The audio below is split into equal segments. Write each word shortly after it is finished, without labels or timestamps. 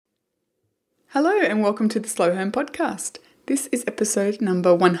Hello and welcome to the Slow Home Podcast. This is episode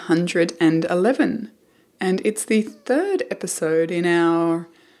number 111 and it's the third episode in our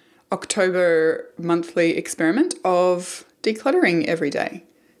October monthly experiment of decluttering every day.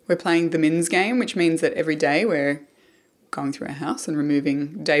 We're playing the Mins game, which means that every day we're going through our house and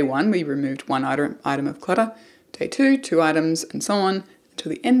removing. Day one, we removed one item of clutter. Day two, 2 items, and so on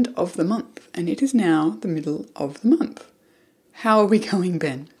until the end of the month. And it is now the middle of the month. How are we going,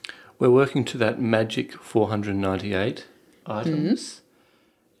 Ben? We're working to that magic 498 items.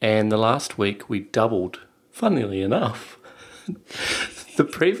 And the last week we doubled, funnily enough, the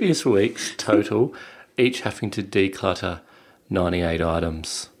previous week's total, each having to declutter 98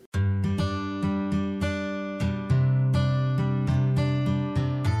 items.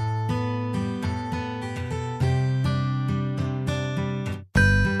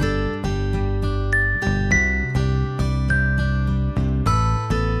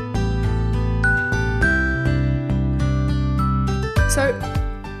 So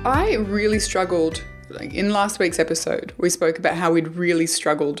I really struggled, in last week's episode, we spoke about how we'd really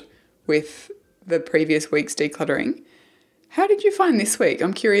struggled with the previous week's decluttering. How did you find this week?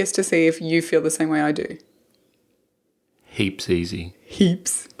 I'm curious to see if you feel the same way I do. Heaps easy.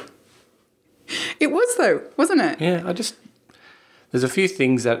 Heaps. It was though, wasn't it? Yeah, there's a few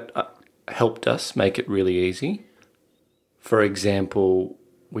things that helped us make it really easy. For example,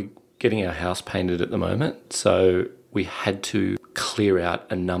 we're getting our house painted at the moment, so we had to clear out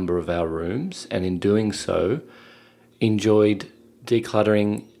a number of our rooms, and in doing so, enjoyed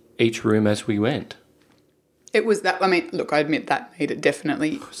decluttering each room as we went. It was that, look, I admit that made it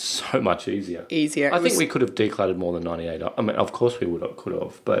definitely so much easier. Easier. I think we could have decluttered more than 98. Of course we could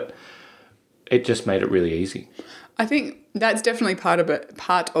have, but it just made it really easy. I think that's definitely part of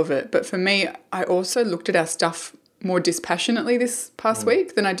it. But for me, I also looked at our stuff more dispassionately this past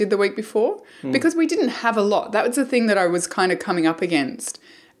week than I did the week before because we didn't have a lot. That was the thing that I was kind of coming up against.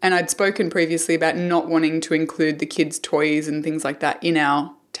 And I'd spoken previously about not wanting to include the kids' toys and things like that in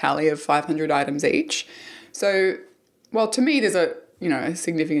our tally of 500 items each. So, while to me there's a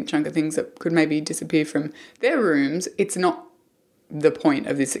significant chunk of things that could maybe disappear from their rooms, it's not the point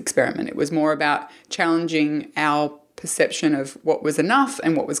of this experiment. It was more about challenging our perception of what was enough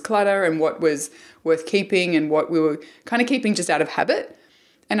and what was clutter and what was worth keeping and what we were kind of keeping just out of habit.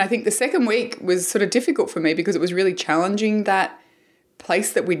 And I think the second week was sort of difficult for me because it was really challenging that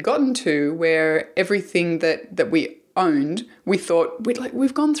place that we'd gotten to where everything that we owned, we thought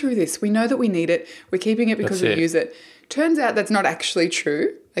we've gone through this. We know that we need it. We're keeping it because we use it. Turns out that's not actually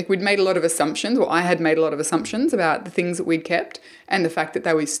true. We'd made a lot of assumptions, or I had made a lot of assumptions about the things that we'd kept and the fact that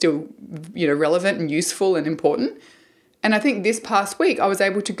they were still, relevant and useful and important. And I think this past week I was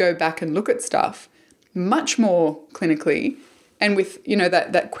able to go back and look at stuff much more clinically and with,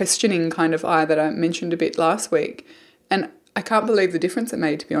 that questioning kind of eye that I mentioned a bit last week. And I can't believe the difference it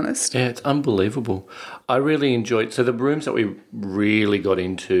made, to be honest. Yeah, it's unbelievable. I really enjoyed... So the rooms that we really got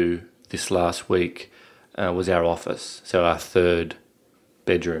into this last week was our office, so our third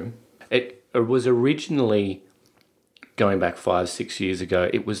bedroom. It was originally, going back 5-6 years ago,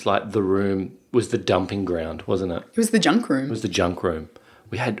 it was like the room was the dumping ground, wasn't it? It was the junk room. It was the junk room.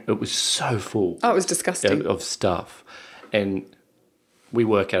 It was so full. Oh, it was disgusting. Of stuff. And we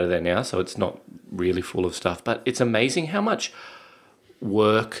work out of there now, so it's not really full of stuff. But it's amazing how much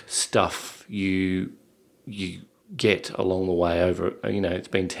work stuff you get along the way over, it's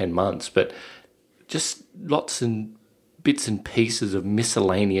been 10 months, but just lots and bits and pieces of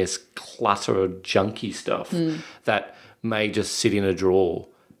miscellaneous clutter or junky stuff that may just sit in a drawer.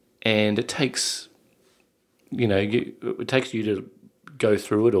 And it takes, it takes you to go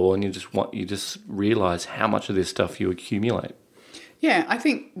through it all, and you just realise how much of this stuff you accumulate. Yeah, I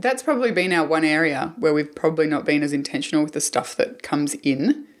think that's probably been our one area where we've probably not been as intentional with the stuff that comes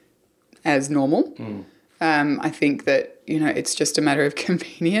in as normal. I think that, it's just a matter of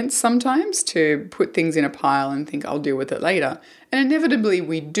convenience sometimes to put things in a pile and think I'll deal with it later. And inevitably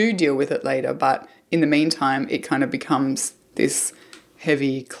we do deal with it later, but in the meantime it kind of becomes this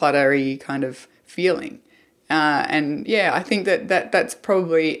heavy, cluttery kind of feeling. And yeah, I think that's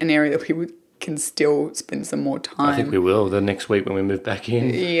probably an area that we can still spend some more time. I think we will the next week when we move back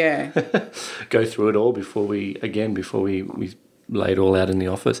in. Yeah. Go through it all before we lay it all out in the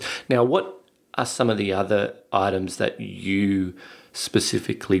office. Now, what are some of the other items that you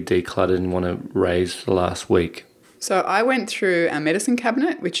specifically decluttered and want to raise the last week? So I went through our medicine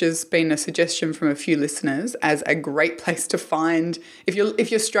cabinet, which has been a suggestion from a few listeners as a great place to find, if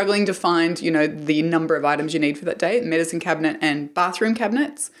you're struggling to find, the number of items you need for that day, medicine cabinet and bathroom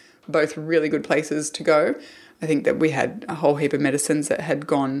cabinets, both really good places to go. I think that we had a whole heap of medicines that had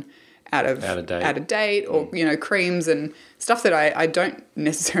gone Out of date. or creams and stuff that I don't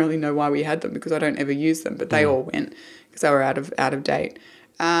necessarily know why we had them because I don't ever use them, but they all went because they were out of date.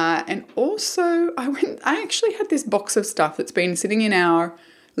 And also I actually had this box of stuff that's been sitting in our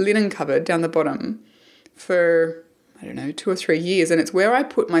linen cupboard down the bottom for, I don't know, 2 or 3 years. And it's where I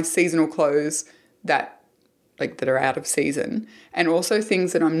put my seasonal clothes that are out of season, and also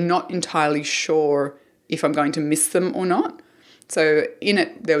things that I'm not entirely sure if I'm going to miss them or not. So in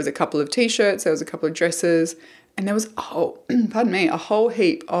it, there was a couple of T-shirts, there was a couple of dresses, and there was, a whole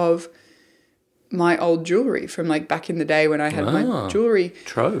heap of my old jewellery from back in the day when I had my jewellery.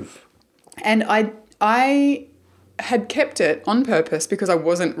 Trove. And I had kept it on purpose because I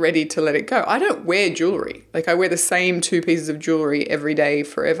wasn't ready to let it go. I don't wear jewellery. I wear the same 2 pieces of jewellery every day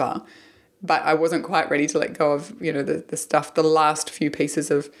forever, but I wasn't quite ready to let go of, the stuff, the last few pieces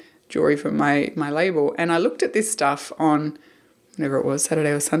of jewellery from my label. And I looked at this stuff on whenever it was, Saturday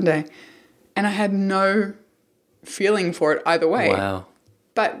or Sunday, and I had no feeling for it either way. Wow.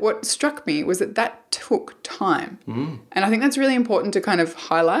 But what struck me was that took time. And I think that's really important to kind of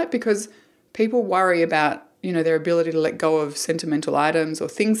highlight because people worry about, their ability to let go of sentimental items or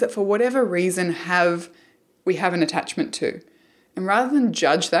things that for whatever reason we have an attachment to. And rather than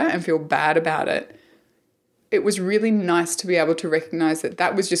judge that and feel bad about it, it was really nice to be able to recognise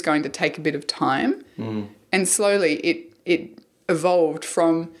that was just going to take a bit of time. And slowly it evolved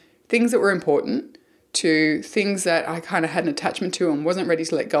from things that were important to things that I kind of had an attachment to and wasn't ready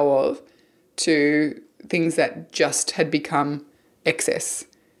to let go of, to things that just had become excess.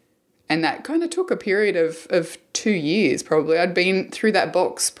 And that kind of took a period of 2 years probably. I'd been through that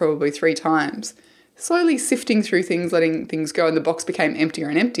box probably 3 times, slowly sifting through things, letting things go, and the box became emptier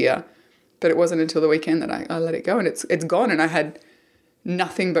and emptier. But it wasn't until the weekend that I let it go, and it's gone, and I had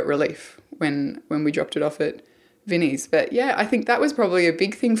nothing but relief when we dropped it off at Vinnie's. But yeah, I think that was probably a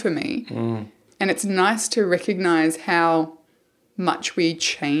big thing for me. And it's nice to recognise how much we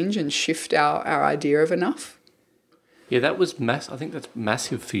change and shift our idea of enough. Yeah, that was I think that's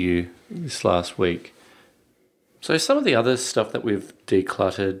massive for you this last week. So some of the other stuff that we've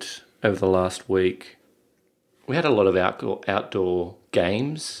decluttered over the last week, we had a lot of outdoor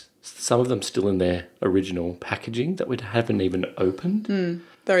games, some of them still in their original packaging that we haven't even opened.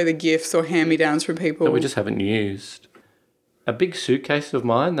 They're either gifts or hand-me-downs from people. That we just haven't used. A big suitcase of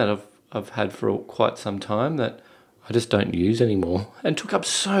mine that I've had for quite some time that I just don't use anymore and took up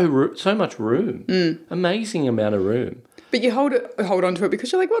so much room. Amazing amount of room. But you hold on to it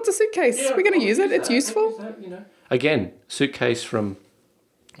because you're like, what's a suitcase? Yeah, we're going to use it. It's useful. Again, suitcase from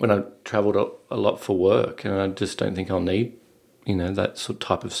when I travelled a lot for work, and I just don't think I'll need, that sort of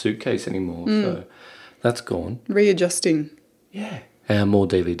type of suitcase anymore. So that's gone. Readjusting. Yeah. And more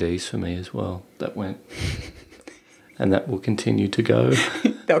DVDs for me as well. That went. And that will continue to go.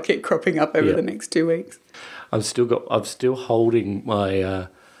 They'll keep cropping up over the next 2 weeks. I'm still holding my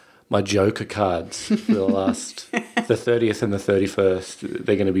my Joker cards for the the 30th and the 31st.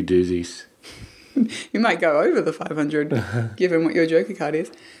 They're going to be doozies. You might go over the 500 given what your Joker card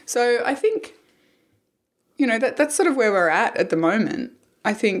is. So I think, that's sort of where we're at the moment.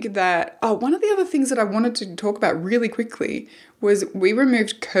 I think that, one of the other things that I wanted to talk about really quickly was we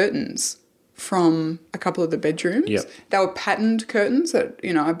removed curtains from a couple of the bedrooms. Yep. They were patterned curtains that,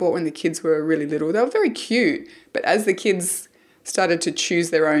 I bought when the kids were really little. They were very cute, but as the kids started to choose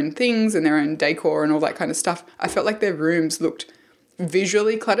their own things and their own decor and all that kind of stuff, I felt like their rooms looked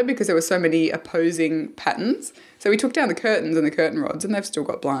visually cluttered because there were so many opposing patterns. So we took down the curtains and the curtain rods, and they've still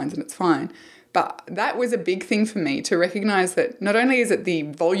got blinds and it's fine. But that was a big thing for me to recognise that not only is it the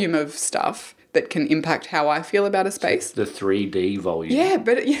volume of stuff that can impact how I feel about a space. The 3D volume. Yeah,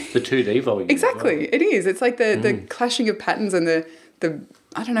 but the 2D volume. Exactly, well. It is. It's like the clashing of patterns and the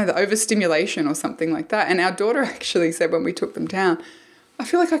I don't know, the overstimulation or something like that. And our daughter actually said when we took them down, I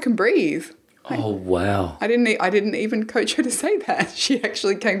feel like I can breathe. Oh, wow. I didn't even coach her to say that. She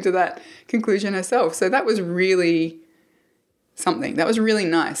actually came to that conclusion herself. So that was really something. That was really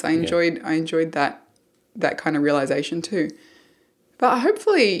nice. I enjoyed that kind of realization too. But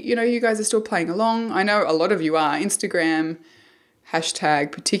hopefully, you guys are still playing along. I know a lot of you are. Instagram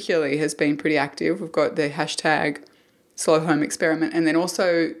hashtag particularly has been pretty active. We've got the hashtag Slow Home Experiment, and then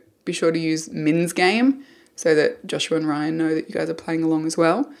also be sure to use Min's Game so that Joshua and Ryan know that you guys are playing along as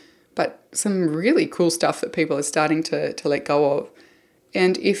well. But some really cool stuff that people are starting to let go of.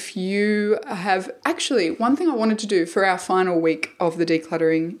 And if you have... Actually, one thing I wanted to do for our final week of the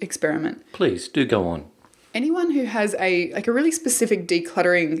decluttering experiment. Please, do go on. Anyone who has a really specific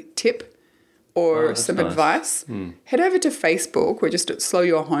decluttering tip or some advice, head over to Facebook. We're just at Slow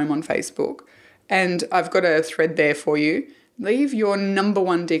Your Home on Facebook. And I've got a thread there for you Leave your number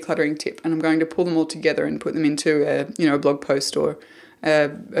one decluttering tip, and I'm going to pull them all together and put them into a blog post or a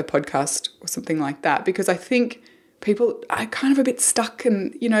podcast or something like that, because I think people are kind of a bit stuck,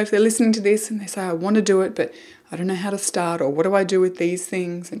 and if they're listening to this and they say, I want to do it, but I don't know how to start, or what do I do with these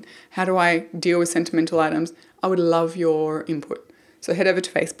things, and how do I deal with sentimental items? I would love your input. So head over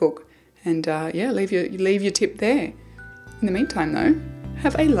to Facebook and leave your tip there. In the meantime though,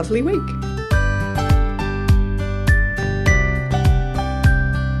 have a lovely week.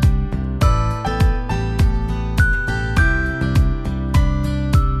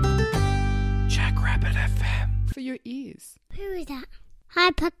 For your ears. Who is that?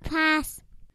 Hi, Papa.